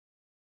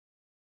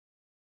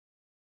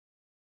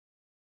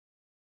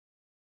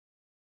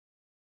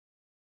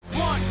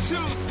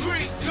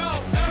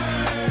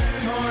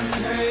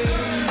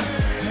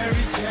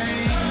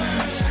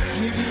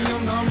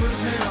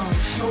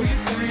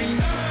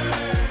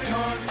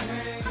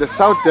The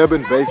South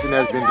Durban Basin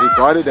has been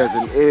regarded as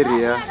an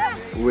area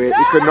where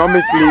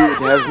economically it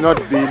has not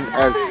been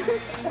as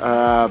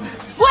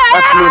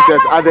affluent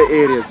as other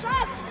areas.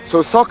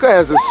 So soccer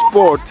as a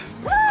sport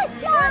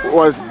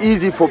was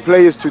easy for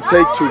players to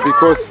take to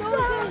because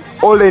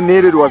all they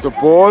needed was a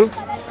ball,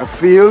 a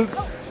field,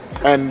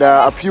 and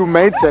a few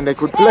mates, and they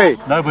could play.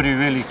 Nobody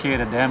really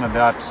cared a damn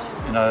about,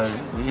 you know,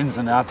 the ins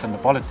and outs and the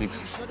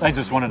politics. They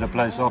just wanted to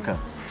play soccer.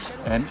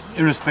 And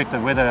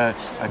irrespective whether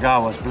a guy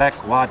was black,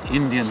 white,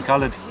 Indian,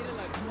 coloured,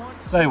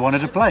 they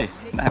wanted to play.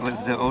 I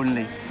was the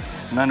only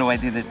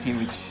non-white in the team,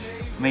 which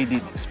made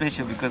it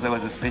special because I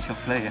was a special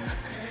player.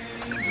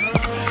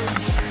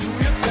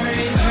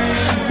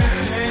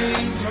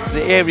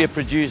 The area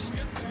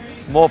produced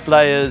more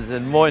players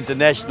and more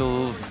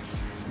internationals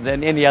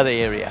than any other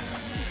area.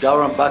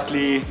 Darren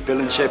Buckley,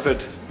 Dylan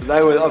Shepherd,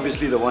 they were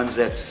obviously the ones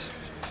that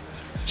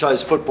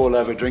chose football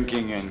over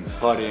drinking and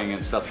partying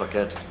and stuff like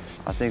that.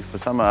 I think for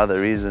some other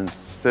reasons,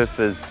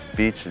 surfers,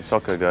 beach and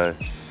soccer go,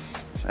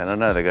 I don't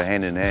know, they go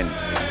hand in hand.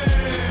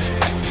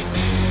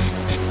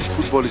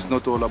 Football is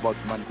not all about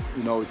money,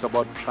 you know, it's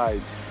about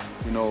pride,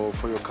 you know,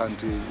 for your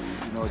country,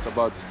 you know, it's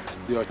about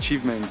your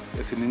achievements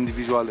as an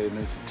individual and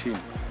as a team.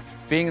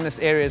 Being in this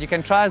area, you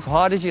can try as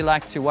hard as you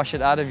like to wash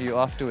it out of you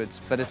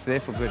afterwards, but it's there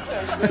for good.